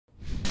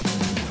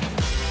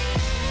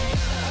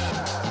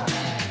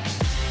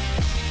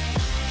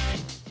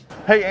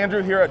Hey,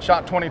 Andrew here at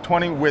SHOT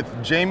 2020 with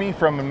Jamie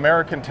from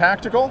American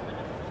Tactical.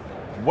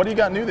 What do you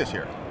got new this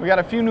year? We got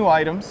a few new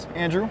items,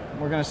 Andrew.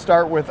 We're going to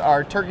start with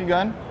our turkey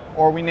gun,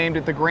 or we named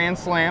it the Grand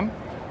Slam.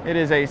 It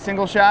is a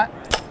single shot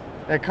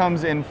that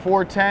comes in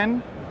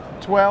 410,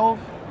 12,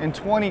 and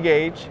 20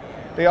 gauge.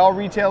 They all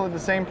retail at the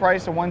same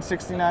price of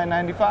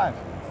 $169.95.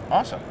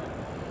 Awesome.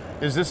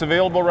 Is this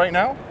available right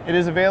now? It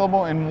is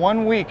available in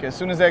 1 week, as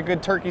soon as that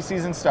good turkey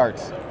season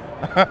starts.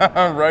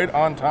 Right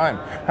on time.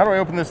 How do I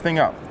open this thing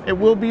up? It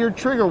will be your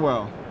trigger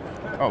well.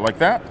 Oh, like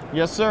that?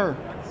 Yes, sir.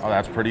 Oh,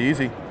 that's pretty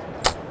easy.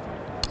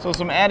 So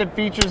some added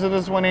features of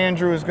this one,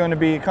 Andrew, is going to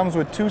be, it comes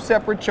with 2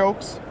 separate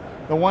chokes.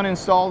 The one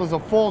installed is a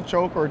full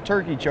choke or a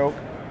turkey choke.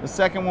 The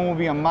second one will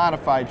be a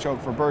modified choke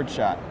for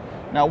birdshot.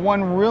 Now,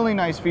 one really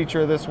nice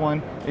feature of this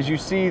one is you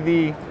see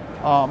the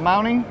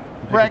mounting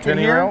bracket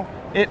here. Rail?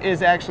 It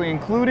is actually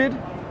included,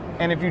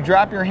 and if you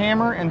drop your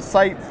hammer and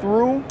sight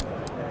through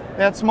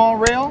that small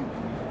rail.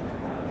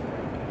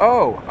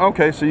 Oh,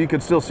 okay, so you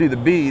can still see the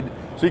bead.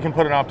 So you can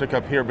put an optic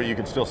up here, but you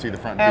can still see the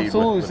front bead.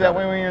 Absolutely, so that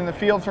way when you're in the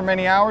field for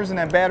many hours and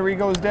that battery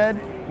goes dead,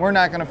 we're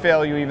not gonna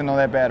fail you even though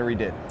that battery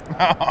did.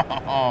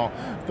 Oh,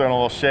 throwing a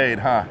little shade,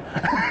 huh?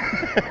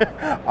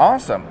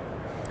 Awesome.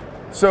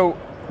 So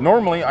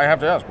normally I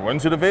have to ask,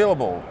 when's it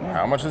available?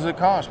 How much does it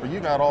cost? But you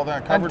got all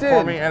that covered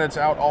for me, and it's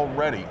out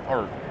already,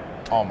 or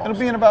almost.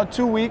 It'll be in about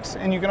 2 weeks,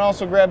 and you can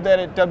also grab that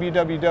at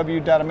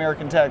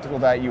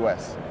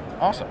www.americantactical.us.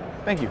 Awesome.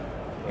 Thank you.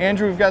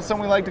 Andrew, we've got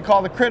something we like to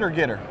call the Critter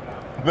Getter.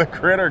 The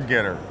Critter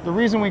Getter. The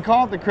reason we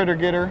call it the Critter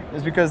Getter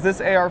is because this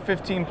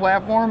AR-15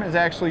 platform is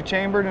actually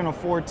chambered in a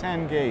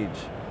 410 gauge.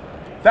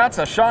 That's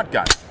a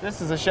shotgun. This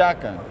is a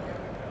shotgun.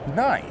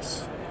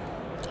 Nice.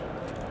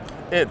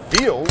 It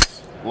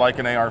feels like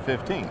an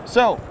AR-15.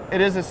 So, it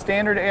is a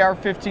standard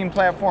AR-15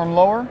 platform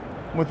lower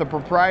with a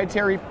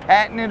proprietary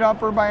patented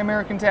upper by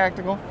American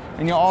Tactical,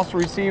 and you'll also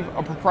receive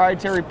a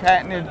proprietary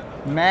patented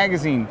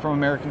magazine from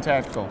American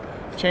Tactical,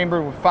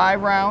 chambered with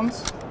 5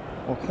 rounds,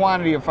 or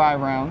quantity of 5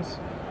 rounds,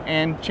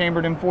 and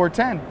chambered in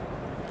 410.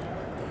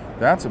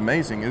 That's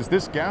amazing. Is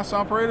this gas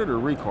operated or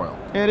recoil?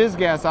 It is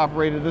gas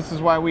operated. This is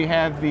why we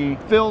have the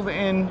filled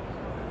in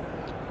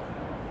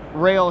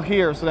rail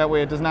here, so that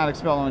way it does not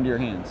expel onto your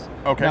hands.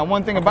 Okay. Now,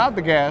 one thing about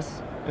the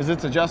gas is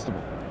it's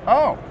adjustable.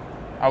 Oh.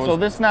 So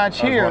this notch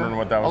here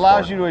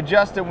allows you to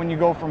adjust it when you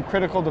go from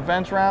critical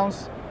defense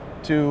rounds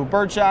to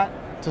birdshot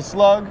to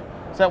slug,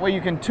 so that way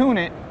you can tune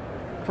it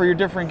for your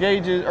different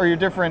gauges or your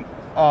different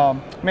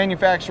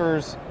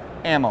manufacturers'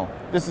 ammo.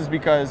 This is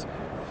because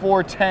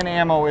 410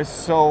 ammo is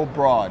so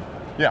broad.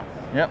 Yeah.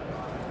 Yep.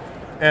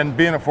 And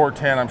being a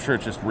 410, I'm sure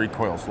it just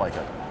recoils like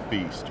a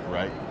beast,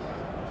 right?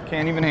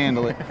 Can't even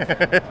handle it.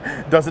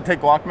 Does it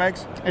take Glock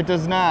mags? It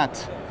does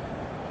not.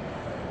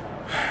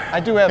 I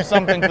do have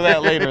something for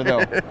that later,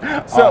 though.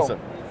 Awesome.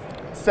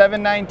 So,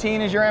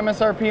 $719 is your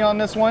MSRP on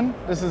this one.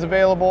 This is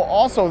available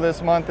also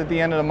this month at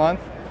the end of the month,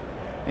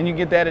 and you can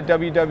get that at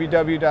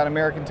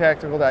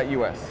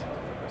www.americantactical.us.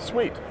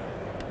 Sweet.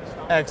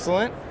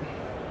 Excellent.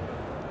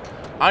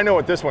 I know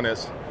what this one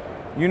is.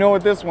 You know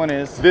what this one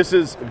is. This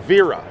is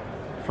Vera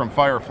from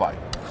Firefly.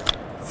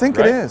 I think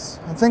it is.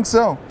 I think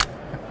so.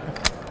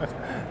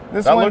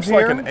 This that one's looks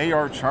here. like an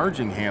AR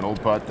charging handle,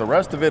 but the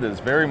rest of it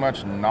is very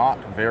much not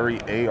very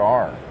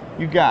AR.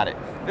 You got it.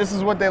 This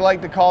is what they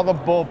like to call the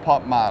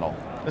bullpup model.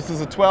 This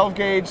is a 12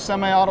 gauge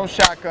semi-auto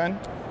shotgun.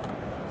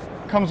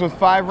 Comes with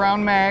 5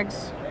 round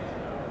mags.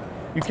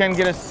 You can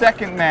get a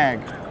second mag.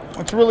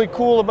 What's really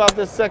cool about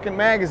this second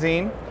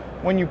magazine,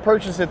 when you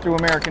purchase it through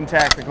American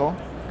Tactical,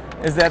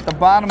 is that the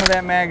bottom of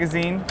that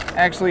magazine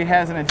actually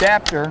has an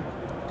adapter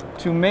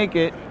to make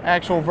it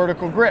actual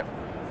vertical grip.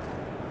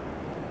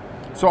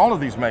 So all of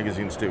these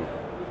magazines do?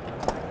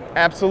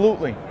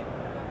 Absolutely.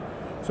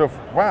 So,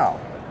 wow.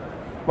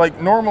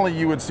 Like normally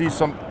you would see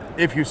some,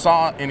 if you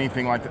saw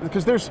anything like that,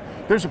 because there's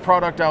a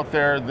product out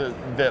there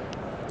that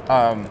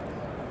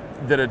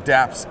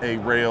adapts a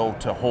rail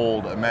to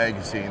hold a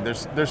magazine.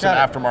 There's some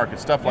aftermarket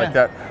stuff like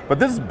that, but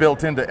this is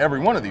built into every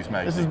one of these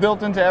magazines. This is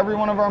built into every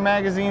one of our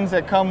magazines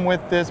that come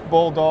with this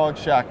Bulldog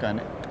shotgun.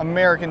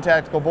 American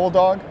Tactical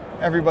Bulldog.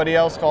 Everybody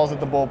else calls it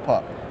the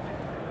Bullpup.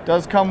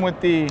 Does come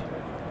with the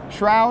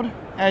shroud,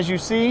 as you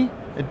see.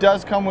 It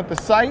does come with the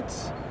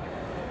sights.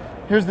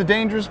 Here's the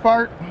dangerous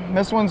part.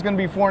 This one's going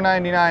to be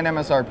 $499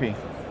 MSRP.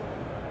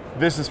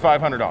 This is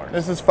 $500.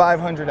 This is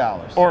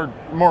 $500. Or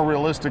more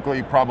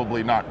realistically,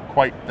 probably not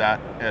quite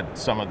that at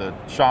some of the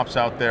shops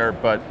out there,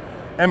 but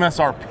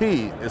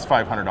MSRP is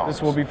 $500.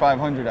 This will be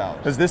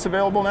 $500. Is this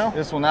available now?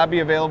 This will not be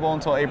available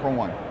until April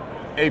 1.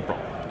 April.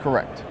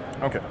 Correct.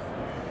 Okay.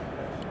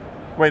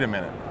 Wait a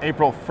minute.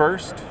 April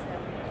 1st?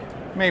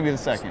 Maybe the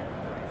 2nd.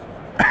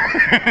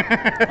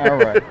 All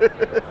right.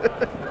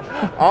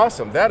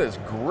 Awesome. That is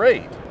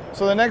great.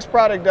 So the next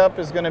product up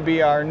is going to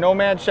be our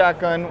Nomad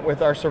shotgun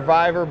with our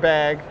Survivor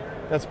bag.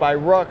 That's by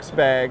Ruck's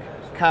bag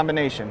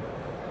combination.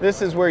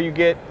 This is where you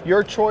get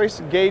your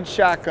choice gauge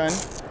shotgun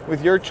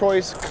with your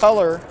choice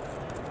color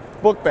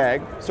book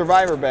bag,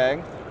 Survivor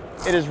bag.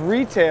 It is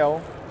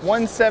retail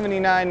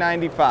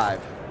 $179.95.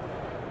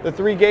 The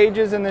 3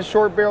 gauges in this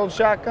short-barreled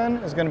shotgun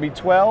is going to be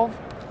 12,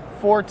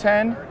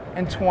 410,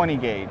 and 20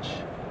 gauge.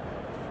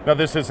 Now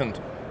this isn't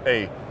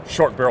a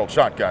short-barreled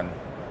shotgun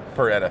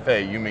per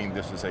NFA. You mean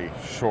this is a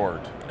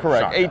short?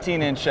 Correct. Shotgun.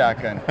 18-inch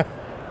shotgun.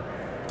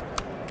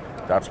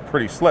 That's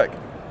pretty slick.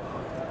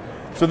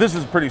 So this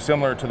is pretty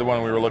similar to the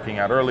one we were looking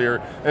at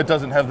earlier. It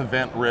doesn't have the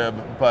vent rib,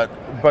 but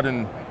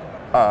in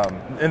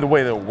the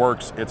way that it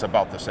works, it's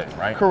about the same,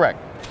 right? Correct.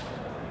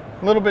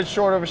 A little bit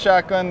short of a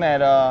shotgun.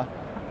 That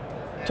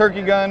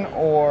Turkey Gun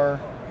or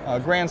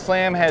Grand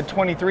Slam had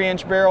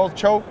 23-inch barrel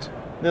choked.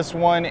 This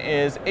one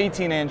is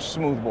 18-inch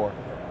smoothbore.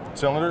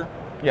 Cylinder?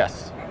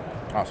 Yes.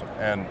 Awesome.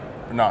 And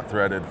not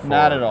threaded for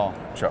not at all.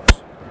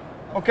 chokes.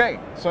 Okay,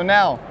 so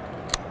now,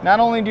 not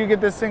only do you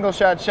get this single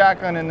shot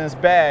shotgun in this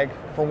bag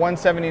for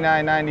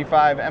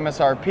 $179.95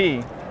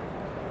 MSRP,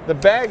 the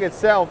bag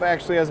itself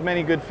actually has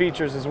many good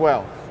features as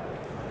well.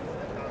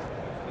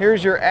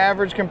 Here's your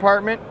average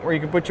compartment where you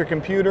can put your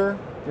computer,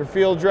 your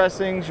field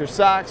dressings, your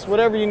socks,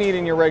 whatever you need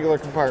in your regular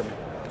compartment.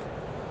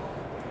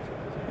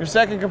 Your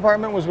second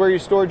compartment was where you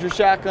stored your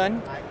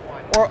shotgun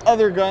or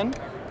other gun.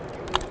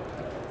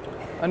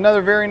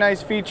 Another very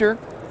nice feature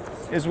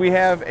is we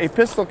have a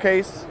pistol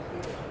case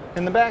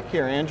in the back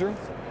here, Andrew.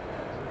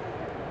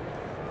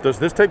 Does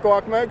this take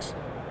Glock mags?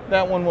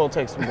 That one will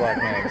take some Glock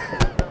mags.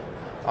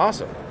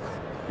 Awesome.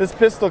 This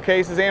pistol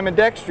case is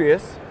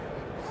ambidextrous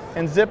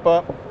and zip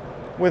up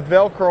with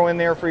Velcro in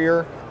there for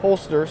your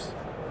holsters.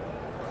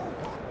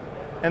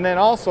 And then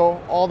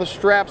also all the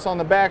straps on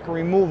the back are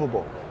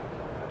removable.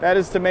 That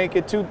is to make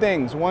it 2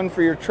 things. 1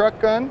 for your truck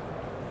gun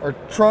or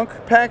trunk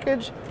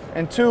package,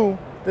 and 2,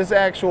 this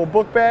actual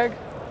book bag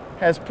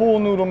has pool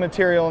noodle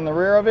material in the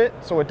rear of it,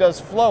 so it does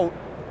float,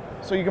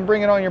 so you can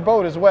bring it on your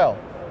boat as well.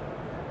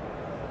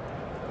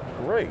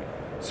 Great.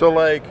 So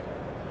like,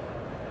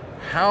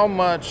 how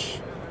much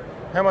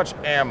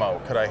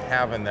ammo could I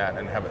have in that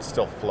and have it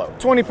still float?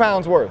 20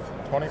 pounds worth.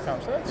 20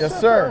 pounds? That's Yes, a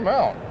sir. fair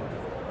amount.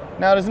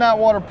 Now, it is not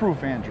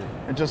waterproof, Andrew.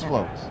 It just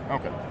floats.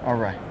 Okay. All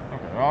right.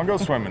 Okay. Well, I'll go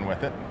swimming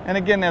with it. And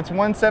again, that's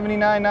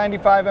 $179.95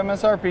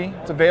 MSRP.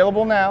 It's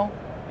available now,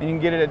 and you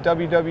can get it at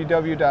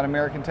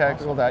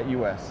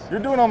www.americantactical.us. You're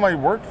doing all my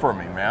work for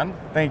me, man.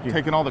 Thank you.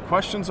 Taking all the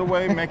questions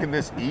away, making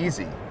this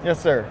easy. Yes,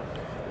 sir.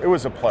 It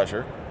was a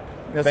pleasure.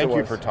 Yes, Thank it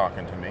you was. for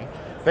talking to me.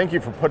 Thank you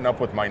for putting up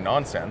with my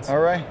nonsense. All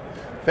right.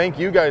 Thank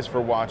you guys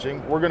for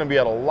watching. We're going to be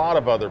at a lot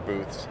of other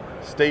booths.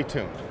 Stay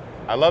tuned.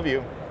 I love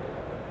you.